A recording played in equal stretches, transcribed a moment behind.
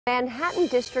Manhattan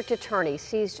District Attorney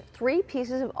seized 3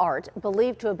 pieces of art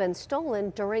believed to have been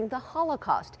stolen during the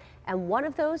Holocaust, and one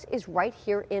of those is right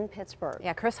here in Pittsburgh.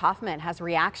 Yeah, Chris Hoffman has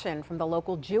reaction from the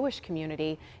local Jewish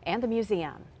community and the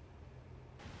museum.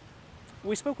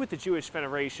 We spoke with the Jewish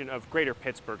Federation of Greater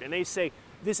Pittsburgh, and they say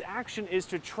this action is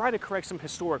to try to correct some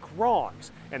historic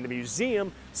wrongs, and the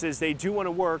museum says they do want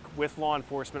to work with law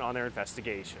enforcement on their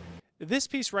investigation. This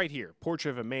piece right here, Portrait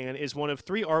of a Man, is one of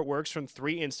 3 artworks from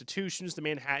 3 institutions the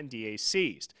Manhattan DA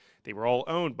seized. They were all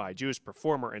owned by Jewish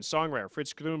performer and songwriter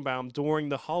Fritz Grunbaum during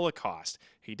the Holocaust.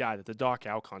 He died at the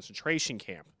Dachau concentration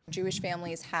camp. Jewish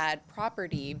families had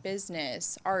property,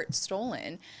 business, art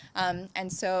stolen,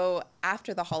 and so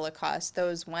after the Holocaust,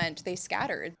 they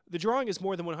scattered. The drawing is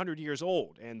more than 100 years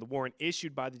old, and the warrant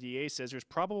issued by the DA says there's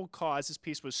probable cause this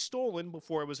piece was stolen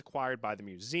before it was acquired by the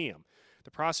museum. The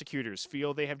prosecutors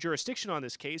feel they have jurisdiction on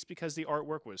this case because the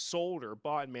artwork was sold or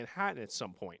bought in Manhattan at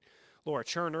some point. Laura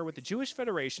Cherner with the Jewish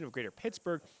Federation of Greater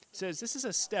Pittsburgh says this is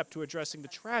a step to addressing the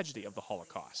tragedy of the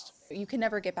Holocaust. You can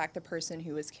never get back the person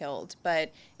who was killed,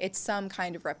 but it's some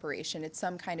kind of reparation, it's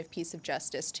some kind of piece of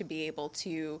justice to be able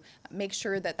to make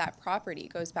sure that that property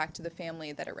goes back to the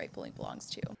family that it rightfully belongs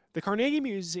to. The Carnegie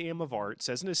Museum of Art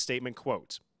says in a statement,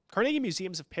 quote, Carnegie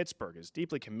Museums of Pittsburgh is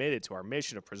deeply committed to our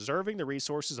mission of preserving the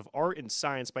resources of art and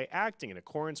science by acting in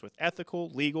accordance with ethical,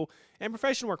 legal, and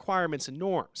professional requirements and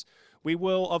norms. We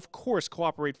will, of course,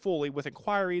 cooperate fully with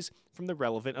inquiries from the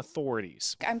relevant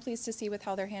authorities. I'm pleased to see with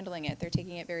how they're handling it. They're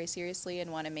taking it very seriously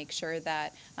and want to make sure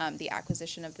that the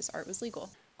acquisition of this art was legal.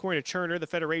 According to Cherner, the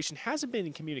Federation hasn't been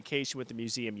in communication with the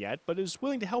museum yet, but is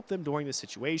willing to help them during the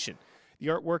situation. The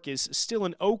artwork is still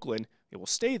in Oakland. It will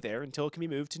stay there until it can be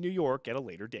moved to New York at a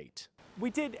later date. We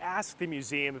did ask the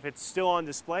museum if it's still on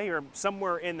display or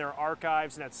somewhere in their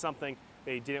archives, and that's something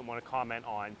they didn't want to comment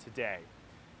on today.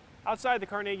 Outside the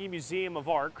Carnegie Museum of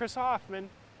Art, Chris Hoffman,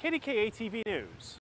 KDKA-TV News.